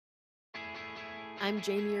I'm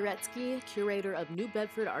Jamie Uretsky, Curator of New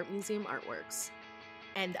Bedford Art Museum artworks.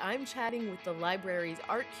 And I'm chatting with the library's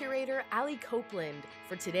art curator, Allie Copeland,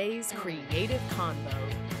 for today's Creative Convo.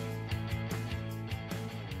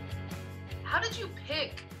 How did you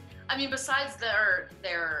pick, I mean, besides their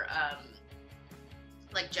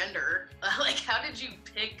like gender, like how did you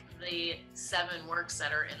pick the 7 works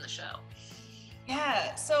that are in the show?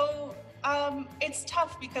 Yeah, so it's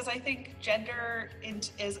tough because I think gender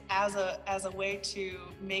is as a way to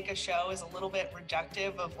make a show is a little bit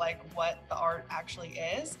reductive of like what the art actually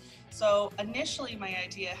is. So initially my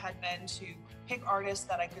idea had been to pick artists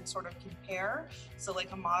that I could sort of compare. So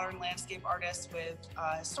like a modern landscape artist with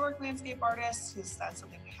historic landscape artists, because that's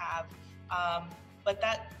something we have. But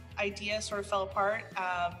that idea sort of fell apart,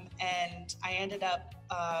 and I ended up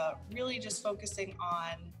really just focusing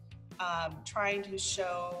on trying to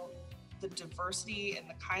show the diversity in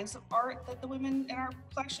the kinds of art that the women in our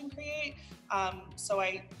collection create. So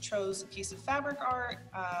I chose a piece of fabric art,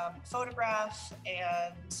 photograph,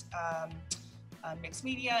 and mixed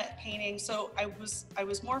media painting. So I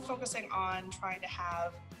was more focusing on trying to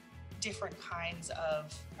have different kinds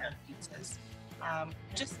of art pieces.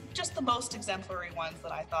 Just the most exemplary ones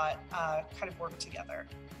that I thought kind of worked together.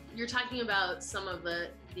 You're talking about some of the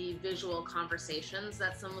visual conversations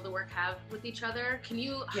that some of the work have with each other. Can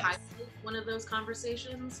you highlight one of those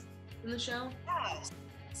conversations in the show? Yes.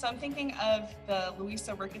 So I'm thinking of the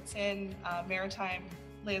Louisa Ricketson maritime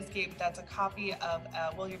landscape that's a copy of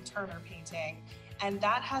a William Turner painting. And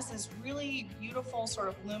that has this really beautiful sort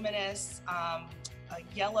of luminous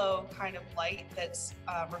yellow kind of light that's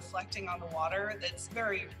reflecting on the water that's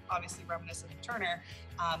very obviously reminiscent of Turner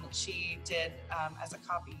that she did as a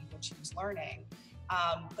copy when she was learning.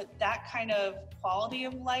 But that kind of quality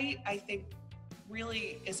of light, I think,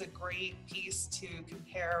 really is a great piece to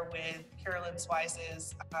compare with Carolyn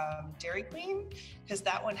Swise's Dairy Queen, because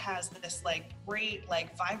that one has this like great,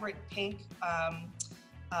 like vibrant pink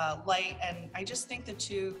light, and I just think the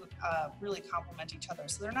two really complement each other.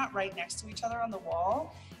 So they're not right next to each other on the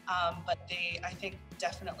wall, but they, I think,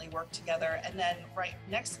 definitely work together. And then right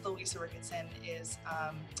next to Louisa Ricketson is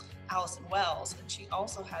Allison Wells, and she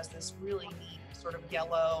also has this really neat sort of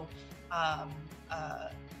yellow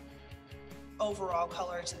overall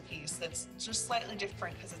color to the piece that's just slightly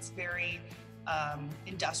different because it's very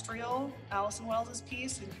industrial, Allison Wells's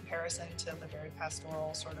piece, in comparison to the very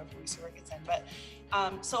pastoral sort of Louisa Ricketson. But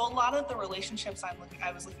so a lot of the relationships I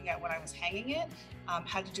was looking at when I was hanging it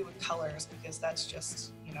had to do with colors, because that's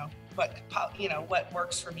just what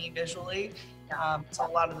works for me visually. So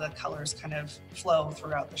a lot of the colors kind of flow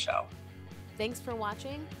throughout the show. Thanks for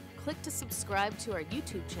watching. Click to subscribe to our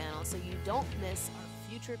YouTube channel so you don't miss our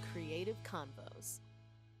future Creative Convo.